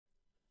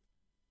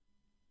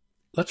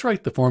Let's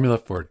write the formula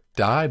for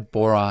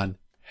diboron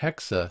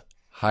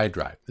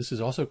hexahydride. This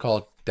is also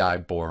called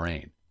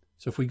diborane.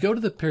 So if we go to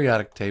the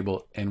periodic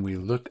table and we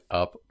look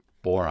up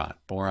boron,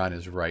 boron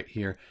is right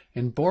here,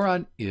 and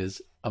boron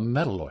is a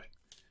metalloid.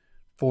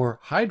 For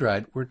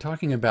hydride, we're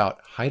talking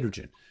about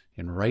hydrogen,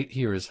 and right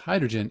here is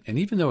hydrogen, and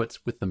even though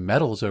it's with the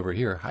metals over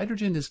here,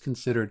 hydrogen is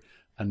considered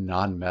a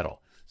nonmetal.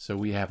 So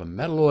we have a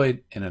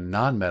metalloid and a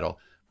nonmetal.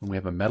 When we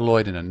have a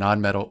metalloid and a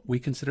nonmetal, we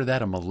consider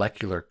that a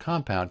molecular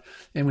compound,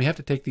 and we have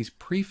to take these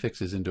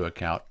prefixes into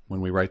account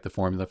when we write the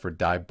formula for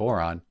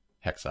diboron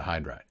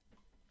hexahydride.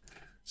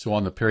 So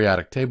on the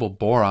periodic table,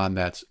 boron,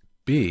 that's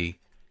B,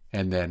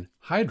 and then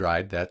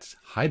hydride, that's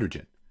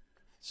hydrogen.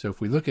 So if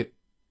we look at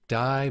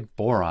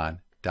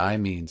diboron, di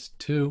means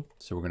 2,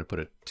 so we're going to put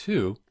a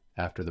 2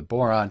 after the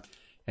boron,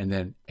 and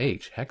then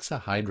H,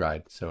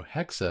 hexahydride. So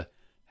hexa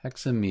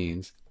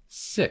means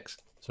 6,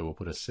 so we'll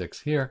put a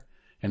 6 here.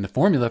 And the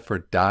formula for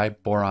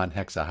diboron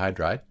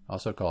hexahydride,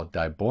 also called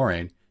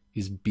diborane,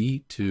 is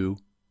B2H6.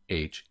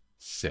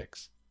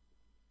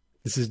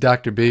 This is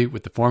Dr. B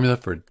with the formula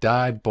for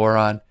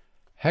diboron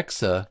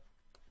hexahydride.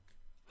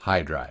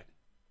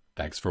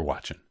 Thanks for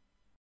watching.